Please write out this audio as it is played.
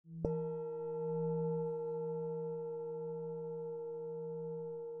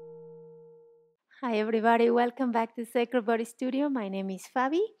Hi everybody, welcome back to Sacred Body Studio. My name is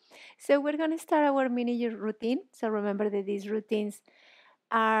Fabi. So we're going to start our mini routine. So remember that these routines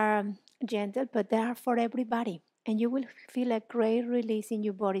are gentle, but they are for everybody. And you will feel a great release in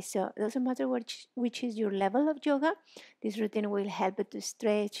your body. So it doesn't matter which is your level of yoga, this routine will help you to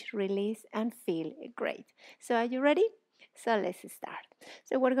stretch, release, and feel great. So are you ready? So let's start.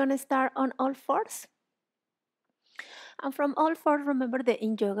 So we're going to start on all fours. And from all four, remember that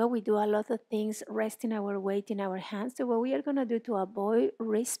in yoga we do a lot of things resting our weight in our hands. So what we are gonna do to avoid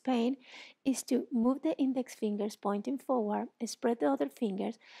wrist pain is to move the index fingers pointing forward, spread the other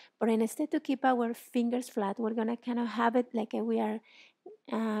fingers, but instead to keep our fingers flat, we're gonna kind of have it like we are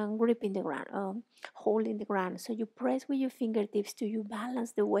gripping the ground, holding the ground. So you press with your fingertips to you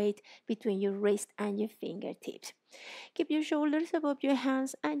balance the weight between your wrist and your fingertips. Keep your shoulders above your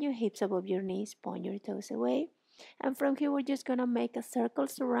hands and your hips above your knees. Point your toes away. And from here, we're just gonna make a circle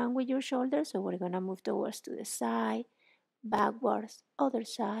surround with your shoulders. So we're gonna move towards to the side, backwards, other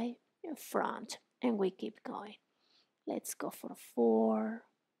side, and front. And we keep going. Let's go for 4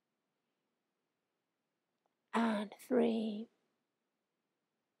 and 3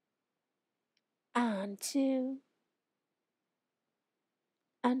 and 2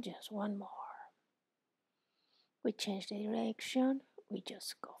 and just one more. We change the direction. We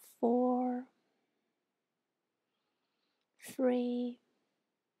just go 4, 3,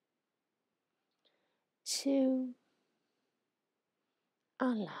 2,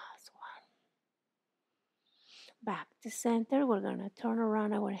 and last one. Back to center. We're gonna turn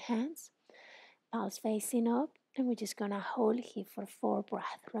around our hands, palms facing up, and we're just gonna hold here for 4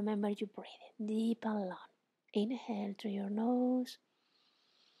 breaths. Remember, you breathe deep and long. Inhale through your nose.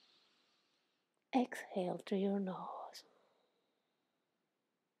 Exhale through your nose.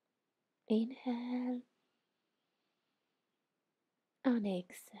 Inhale and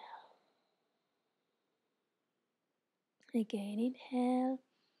exhale. Again, inhale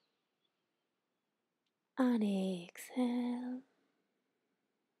and exhale.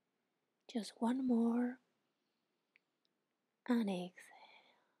 Just one more and exhale.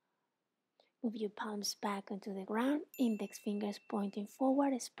 Move your palms back onto the ground. Index fingers pointing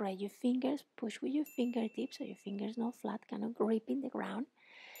forward. Spread your fingers. Push with your fingertips so your fingers not flat, kind of gripping the ground.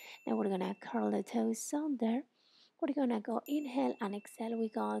 Now we're gonna curl the toes under. We're gonna go inhale and exhale. We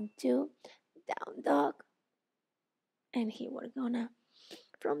go on to down dog. And here we're gonna,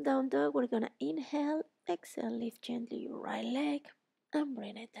 from down dog, we're gonna inhale, exhale, lift gently your right leg and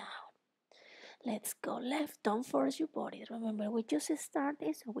bring it down. Let's go left. Don't force your body. Remember, we just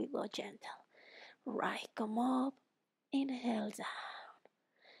started, so we go gentle. Right, come up. Inhale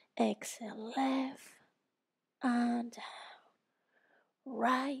down. Exhale left and down.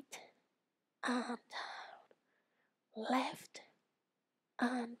 Right and down. Left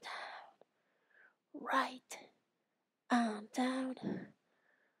and down. Right and down.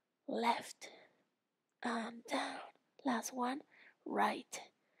 Left and down. Last one. Right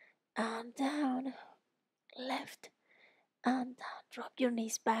and down. Left and down. Drop your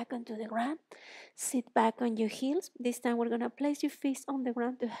knees back onto the ground. Sit back on your heels. This time we're gonna place your feet on the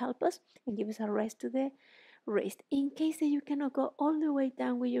ground to help us and give us a rest to the wrist. In case that you cannot go all the way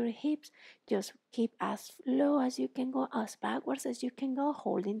down with your hips, just keep as low as you can go, as backwards as you can go,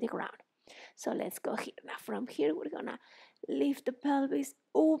 holding the ground. So let's go here. Now from here, we're gonna lift the pelvis,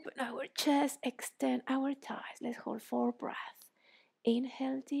 open our chest, extend our thighs. Let's hold 4 breaths.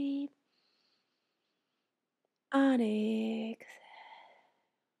 Inhale deep and exhale.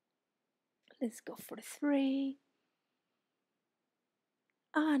 Let's go for 3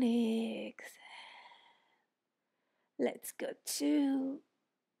 and exhale. Let's go 2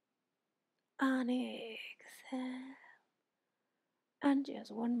 and exhale. And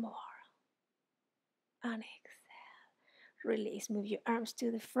just one more and exhale. Release. Move your arms to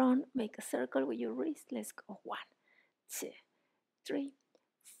the front. Make a circle with your wrist. Let's go 1, 2, 3,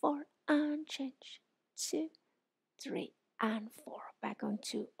 4 and change. 2, 3 and 4. Back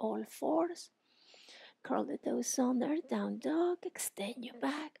onto all fours. Curl the toes under, down dog, extend your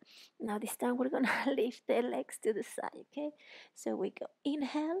back. Now this time we're gonna lift the legs to the side, okay? So we go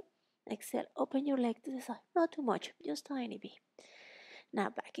inhale, exhale, open your leg to the side. Not too much, just tiny bit. Now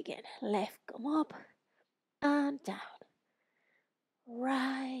back again. Left, come up and down.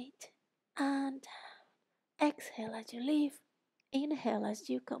 Right and down. Exhale as you leave. Inhale as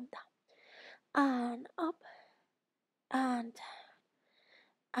you come down. And up and down.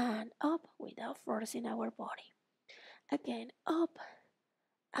 And up without forcing our body. Again, up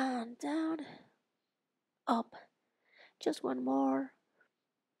and down. Up. Just one more.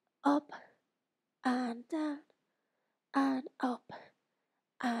 Up and down. And up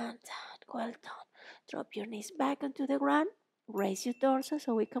and down. Well done. Drop your knees back onto the ground. Raise your torso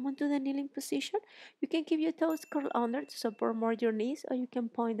so we come onto the kneeling position. You can keep your toes curled under to support more your knees, or you can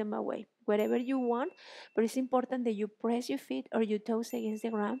point them away, wherever you want. But it's important that you press your feet or your toes against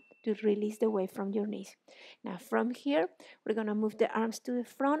the ground to release the weight from your knees. Now from here, we're going to move the arms to the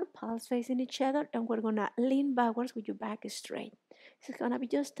front, palms facing each other, and we're going to lean backwards with your back straight. It's going to be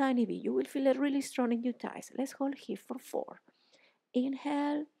just tiny bit. You will feel it really strong in your thighs. Let's hold here for 4.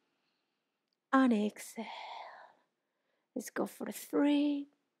 Inhale and exhale. Let's go for 3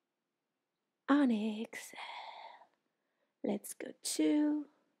 and exhale. Let's go 2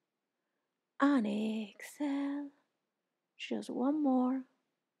 and exhale. Just one more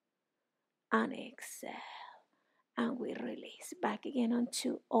and exhale. And we release back again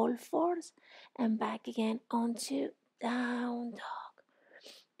onto all fours and back again onto down dog.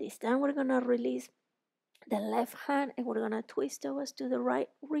 This time we're going to release the left hand and we're going to twist toes to the right,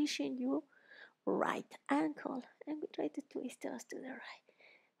 reaching your right ankle. And we try to twist us to the right.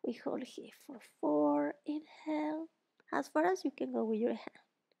 We hold here for 4. Inhale. As far as you can go with your hand.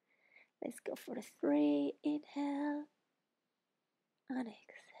 Let's go for 3. Inhale. And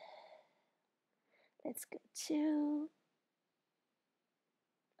exhale. Let's go 2.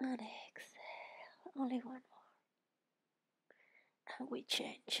 And exhale. Only one more. And we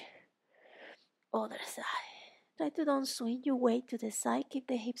change. Other side. Try to don't swing your weight to the side. Keep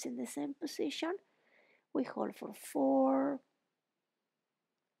the hips in the same position. We hold for 4.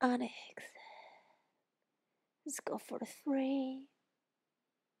 And exhale. Let's go for 3.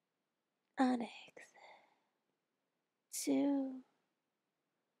 And exhale. 2.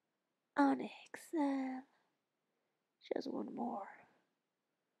 And exhale. Just one more.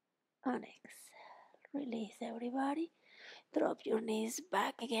 And exhale. Release everybody. Drop your knees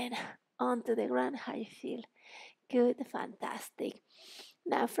back again onto the ground. How you feel? Good. Fantastic.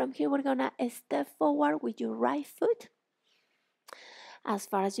 Now from here we're gonna step forward with your right foot. As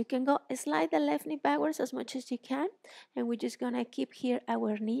far as you can go, slide the left knee backwards as much as you can. And we're just gonna keep here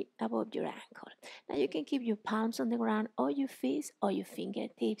our knee above your ankle. Now you can keep your palms on the ground or your feet or your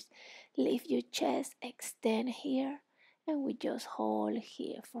fingertips. Lift your chest, extend here. And we just hold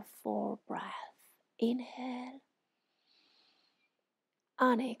here for 4 breaths. Inhale.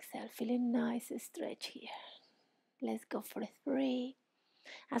 And exhale, feeling nice stretch here. Let's go for 3.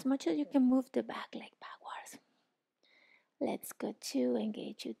 As much as you can move the back leg backwards. Let's go 2,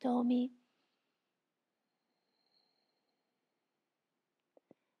 engage your tummy.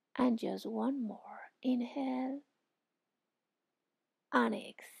 And just one more. Inhale. And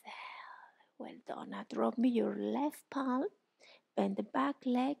exhale. Well done. Now drop me your left palm. Bend the back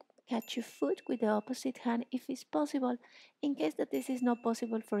leg. Catch your foot with the opposite hand if it's possible. In case that this is not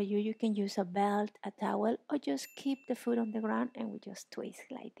possible for you, you can use a belt, a towel, or just keep the foot on the ground and we just twist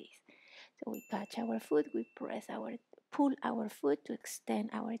like this. So we catch our foot, we pull our foot to extend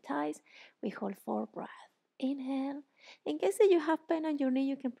our thighs. We hold 4 breaths. Inhale. In case that you have pain on your knee,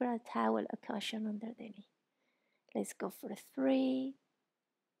 you can put a towel, a cushion under the knee. Let's go for 3,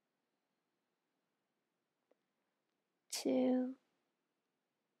 2.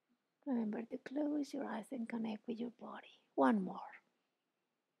 Remember to close your eyes and connect with your body. One more.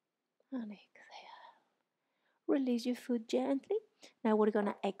 And exhale. Release your foot gently. Now we're going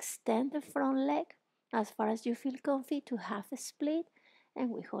to extend the front leg as far as you feel comfy to half a split.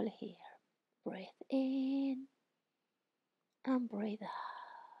 And we hold here. Breathe in and breathe out.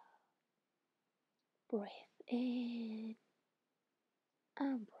 Breathe in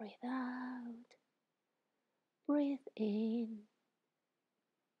and breathe out. Breathe in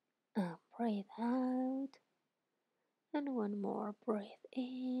and breathe out. And one more. Breathe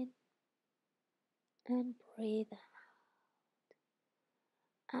in and breathe out.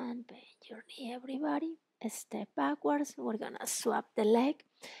 And bend your knee, everybody. Step backwards. We're gonna swap the leg.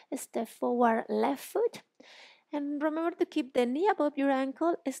 Step forward, left foot. And remember to keep the knee above your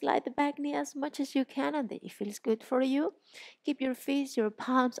ankle. Slide the back knee as much as you can and it feels good for you. Keep your feet, your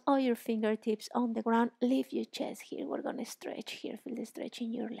palms, or your fingertips on the ground. Lift your chest here. We're gonna stretch here. Feel the stretch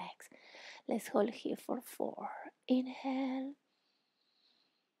in your legs. Let's hold here for 4. Inhale.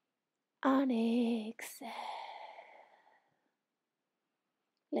 And exhale.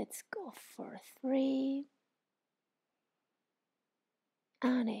 Let's go for 3.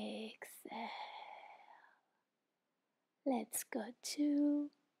 And exhale. Let's go 2.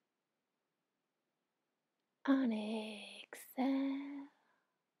 And exhale.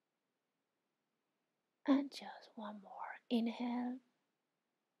 And just one more. Inhale.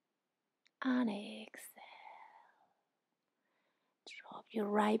 And exhale. Drop your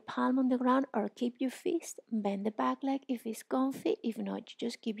right palm on the ground or keep your fist. Bend the back leg if it's comfy. If not, you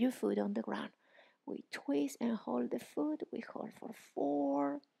just keep your foot on the ground. We twist and hold the foot. We hold for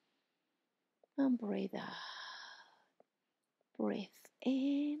 4 and breathe out. Breathe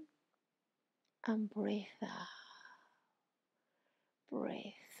in and breathe out.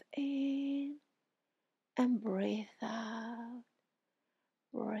 Breathe in and breathe out.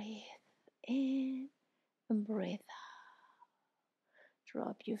 Breathe in and breathe out.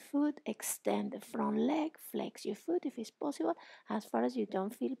 Drop your foot, extend the front leg, flex your foot if it's possible, as far as you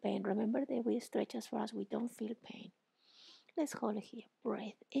don't feel pain. Remember that we stretch as far as we don't feel pain. Let's hold it here.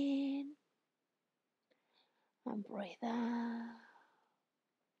 Breathe in and breathe out.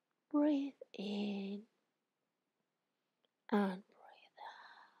 Breathe in and breathe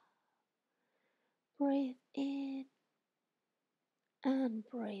out. Breathe in and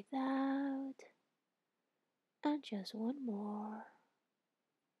breathe out. And just one more.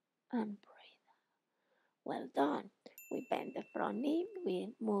 And breathe out. Well done. We bend the front knee,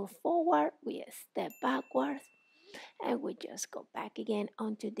 we move forward, we step backwards, and we just go back again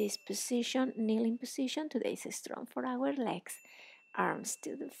onto this position, kneeling position. Today is strong for our legs. Arms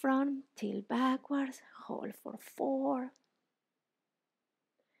to the front, tilt backwards, hold for 4,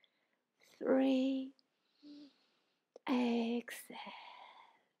 3, exhale,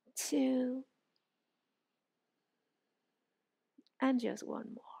 2, and just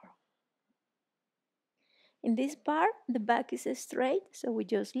one more. In this part, the back is straight, so we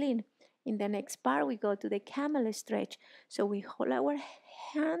just lean. In the next part, we go to the camel stretch. So we hold our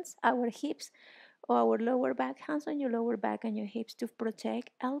hands, our hips, or our lower back, hands on your lower back and your hips to protect,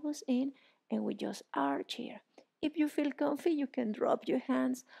 elbows in, and we just arch here. If you feel comfy, you can drop your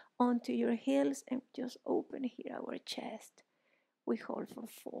hands onto your heels and just open here our chest. We hold for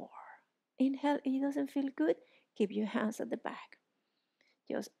 4. Inhale, if it doesn't feel good, keep your hands at the back.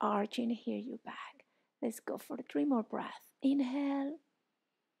 Just arching here your back. Let's go for 3 more breaths. Inhale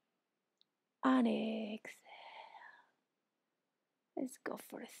and exhale. Let's go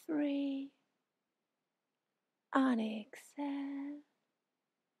for 3 and exhale.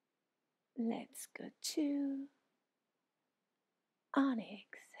 Let's go 2 and exhale.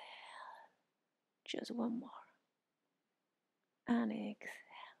 Just one more. And exhale.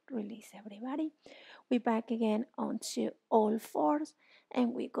 Release everybody. We're back again onto all fours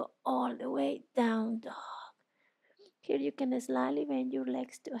and we go all the way down dog. Here you can slightly bend your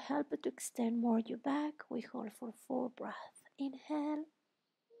legs to help to extend more your back. We hold for 4 breaths. Inhale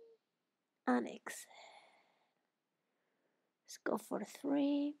and exhale. Let's go for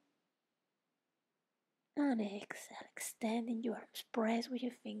 3 and exhale. Extending your arms. Press with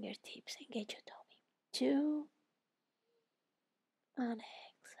your fingertips. Engage your tummy. 2 and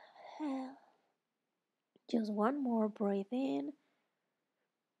exhale. Just one more. Breathe in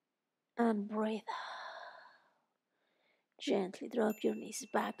and breathe out. Gently drop your knees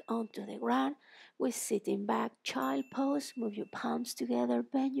back onto the ground. We're sitting back, child pose. Move your palms together,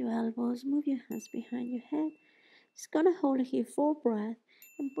 bend your elbows, move your hands behind your head. Just gonna hold here 4 breaths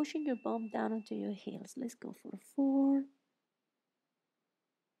and pushing your bum down onto your heels. Let's go for 4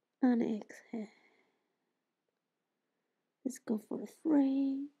 and exhale. Let's go for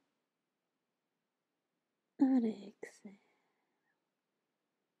 3 and exhale.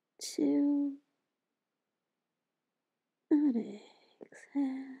 2 and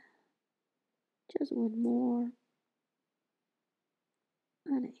exhale. Just one more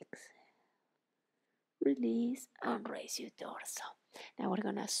and exhale. Release and raise your torso. Now we're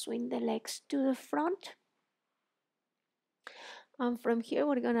gonna swing the legs to the front. And from here,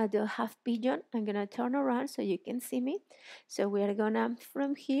 we're gonna do half pigeon. I'm gonna turn around so you can see me. So we're gonna,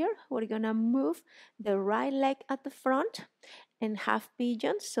 from here, we're gonna move the right leg at the front and half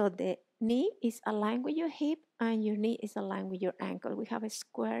pigeon. So the knee is aligned with your hip and your knee is aligned with your ankle. We have a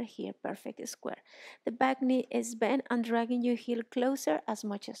square here, perfect square. The back knee is bent and dragging your heel closer as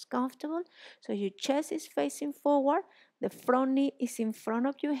much as comfortable. So your chest is facing forward. The front knee is in front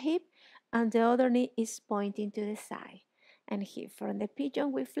of your hip and the other knee is pointing to the side. And here from the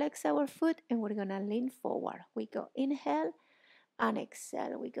pigeon, we flex our foot and we're gonna lean forward. We go inhale and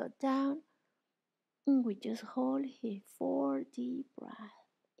exhale. We go down and we just hold here 4 deep breaths.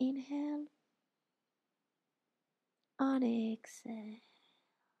 Inhale and exhale.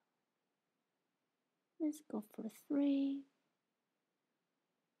 Let's go for 3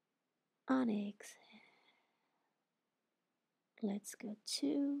 and exhale. Let's go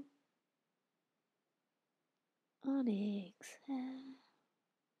 2 and exhale.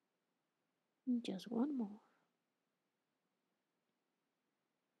 And just one more.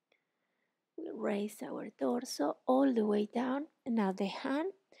 We raise our torso all the way down. And now the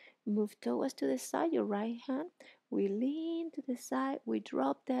hand move towards to the side, your right hand. We lean to the side, we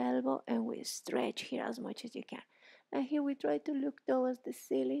drop the elbow, and we stretch here as much as you can. And here we try to look towards the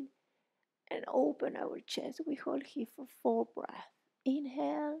ceiling and open our chest. We hold here for 4 breaths.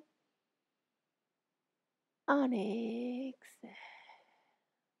 Inhale and exhale.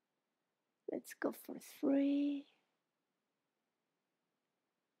 Let's go for 3.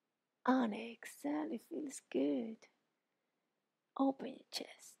 And exhale, it feels good. Open your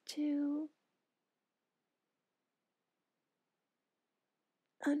chest. 2.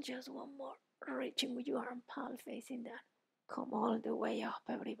 And just one more. Reaching with your arm palm facing down. Come all the way up,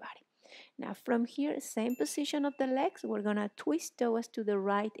 everybody. Now from here, same position of the legs, we're gonna twist toes to the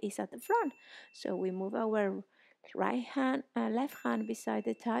right is at the front. So we move our right hand, left hand beside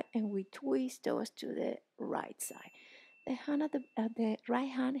the thigh, and we twist toes to the right side. The hand at the right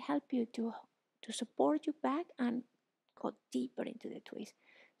hand help you to support your back and go deeper into the twist.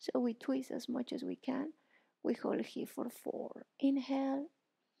 So we twist as much as we can. We hold here for 4. Inhale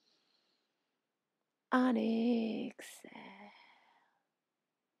and exhale.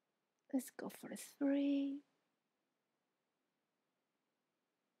 Let's go for 3.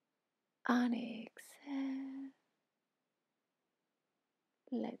 And exhale.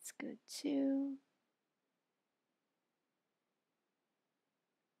 Let's go 2.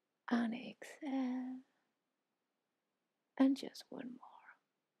 And exhale. And just one more.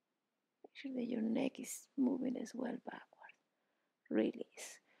 Make sure that your neck is moving as well backward.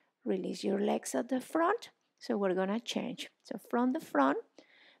 Release. Release your legs at the front. So we're going to change. So from the front,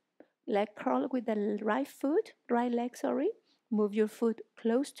 leg curl with the right leg, sorry. Move your foot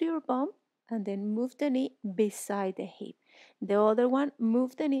close to your bum and then move the knee beside the hip. The other one,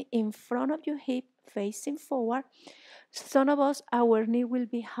 move the knee in front of your hip, facing forward. Some of us, our knee will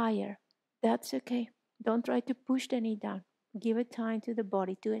be higher. That's okay. Don't try to push the knee down. Give it time to the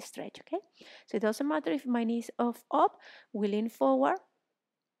body to stretch, okay? So it doesn't matter if my knee is up, we lean forward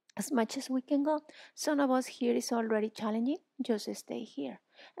as much as we can go. Some of us here is already challenging, just stay here.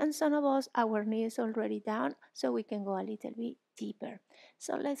 And some of us, our knee is already down, so we can go a little bit deeper.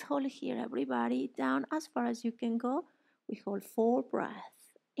 So let's hold here, everybody, down as far as you can go. We hold 4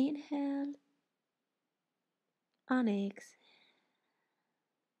 breaths. Inhale and exhale.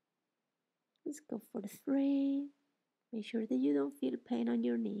 Let's go for 3. Make sure that you don't feel pain on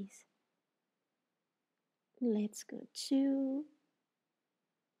your knees. Let's go 2.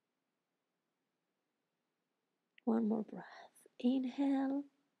 One more breath. Inhale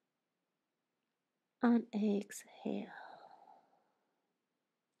and exhale.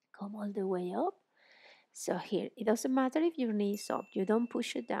 Come all the way up. So here, it doesn't matter if your knee is up. You don't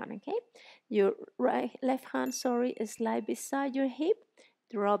push it down, okay? Your left hand, slide beside your hip.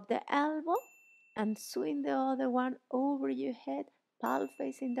 Drop the elbow and swing the other one over your head, palm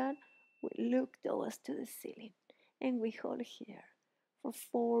facing down. We look towards to the ceiling and we hold here for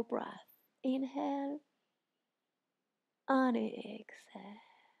 4 breaths. Inhale and exhale.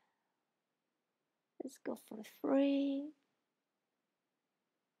 Let's go for 3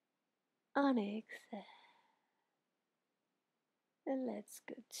 and exhale. And let's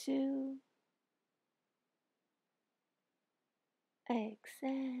go 2.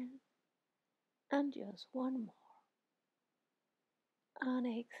 Exhale. And just one more. And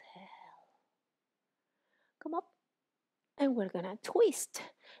exhale. Come up. And we're gonna twist.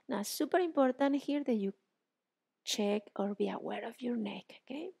 Now, super important here that you check or be aware of your neck,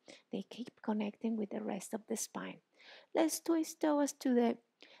 okay? They keep connecting with the rest of the spine. Let's twist toes to the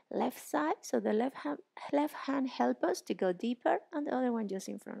left side. So the left hand help us to go deeper and the other one just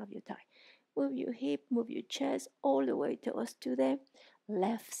in front of your thigh. Move your hip, move your chest all the way towards to the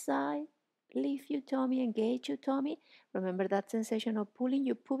left side. Lift your tummy, engage your tummy. Remember that sensation of pulling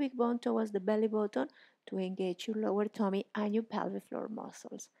your pubic bone towards the belly button to engage your lower tummy and your pelvic floor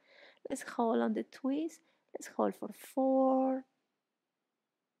muscles. Let's hold on the twist. Let's hold for 4.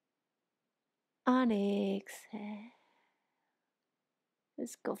 And exhale.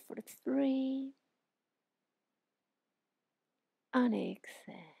 Let's go for 3. And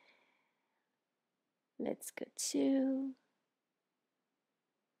exhale. Let's go 2.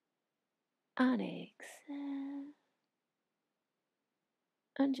 And exhale.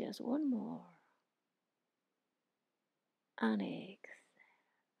 And just one more. And exhale.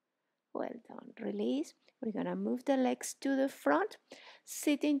 Well done. Release. We're going to move the legs to the front.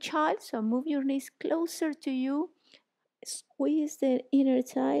 Sitting child. So move your knees closer to you. Squeeze the inner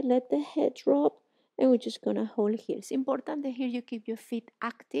thigh. Let the head drop. And we're just going to hold here. It's important that here you keep your feet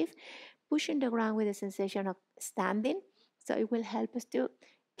active, pushing the ground with the sensation of standing. So it will help us to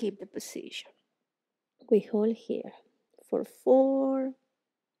keep the position. We hold here for 4.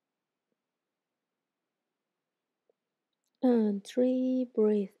 And 3,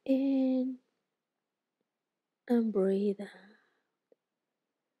 breathe in and breathe out.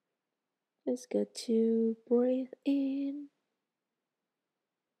 Let's go 2, breathe in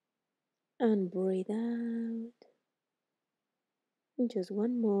and breathe out. And just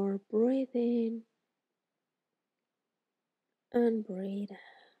one more, breathe in and breathe out.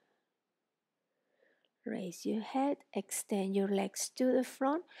 Raise your head, extend your legs to the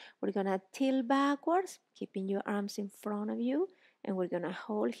front. We're gonna tilt backwards, keeping your arms in front of you, and we're gonna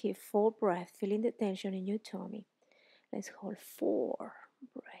hold here 4 breaths, feeling the tension in your tummy. Let's hold 4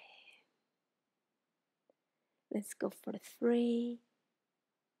 breaths. Let's go for 3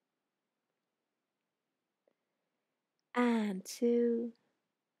 and 2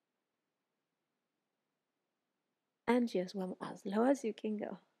 and just one, as low as you can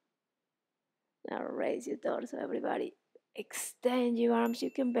go. Now raise your torso, everybody. Extend your arms.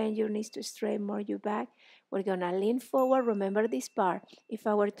 You can bend your knees to straighten more your back. We're gonna lean forward. Remember this part. If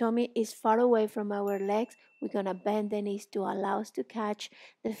our tummy is far away from our legs, we're gonna bend the knees to allow us to catch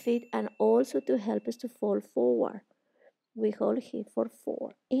the feet and also to help us to fall forward. We hold here for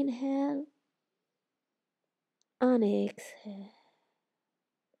 4. Inhale and exhale.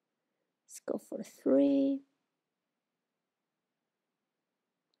 Let's go for 3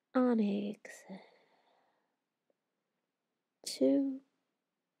 and exhale. 2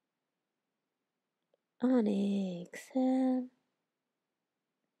 and exhale.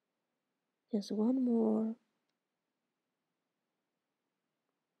 Just one more.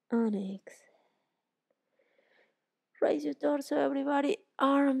 And exhale. Raise your torso, everybody.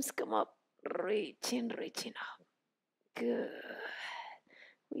 Arms come up. Reaching up. Good.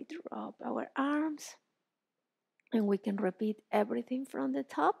 We drop our arms. And we can repeat everything from the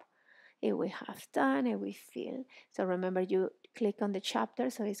top if we have time and we feel. So remember, you click on the chapter,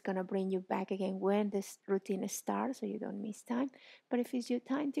 so it's going to bring you back again when this routine starts, so you don't miss time. But if it's your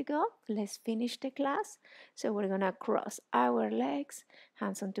time to go, let's finish the class. So we're going to cross our legs,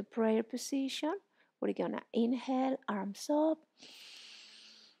 hands onto prayer position. We're going to inhale, arms up.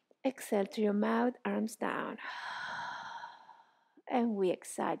 Exhale through your mouth, arms down. And we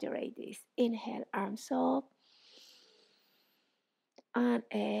exaggerate this. Inhale, arms up. And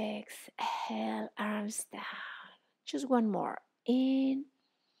exhale, arms down. Just one more. In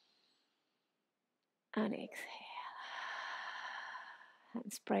and exhale.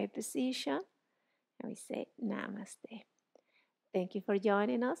 Hands pray position. And we say namaste. Thank you for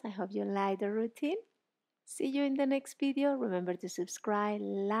joining us. I hope you like the routine. See you in the next video. Remember to subscribe,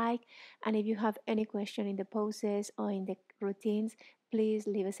 like, and if you have any question in the poses or in the routines, please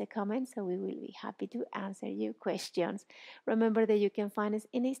leave us a comment so we will be happy to answer your questions. Remember that you can find us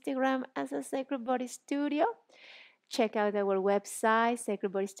in Instagram as a Sacred Body Studio. Check out our website,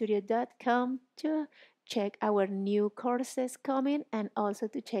 sacredbodystudio.com, to check our new courses coming and also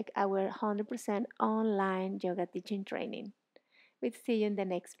to check our 100% online yoga teaching training. We'll see you in the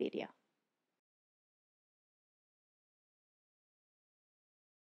next video.